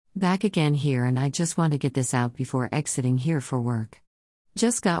Back again here, and I just want to get this out before exiting here for work.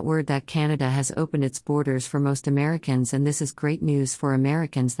 Just got word that Canada has opened its borders for most Americans, and this is great news for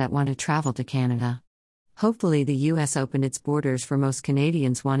Americans that want to travel to Canada. Hopefully the US opened its borders for most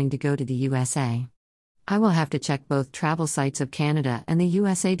Canadians wanting to go to the USA. I will have to check both travel sites of Canada and the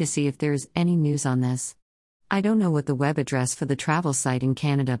USA to see if there is any news on this. I don't know what the web address for the travel site in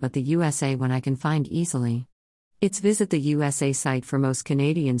Canada but the USA one I can find easily. It's visit the USA site for most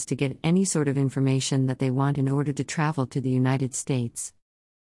Canadians to get any sort of information that they want in order to travel to the United States.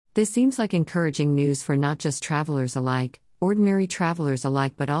 This seems like encouraging news for not just travelers alike, ordinary travelers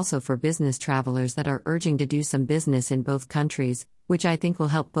alike, but also for business travelers that are urging to do some business in both countries, which I think will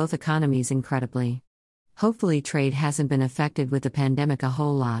help both economies incredibly. Hopefully trade hasn't been affected with the pandemic a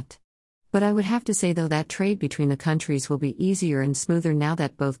whole lot. But I would have to say though that trade between the countries will be easier and smoother now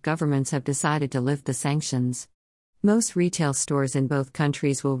that both governments have decided to lift the sanctions. Most retail stores in both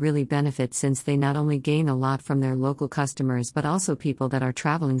countries will really benefit since they not only gain a lot from their local customers but also people that are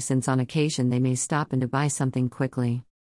traveling, since on occasion they may stop in to buy something quickly.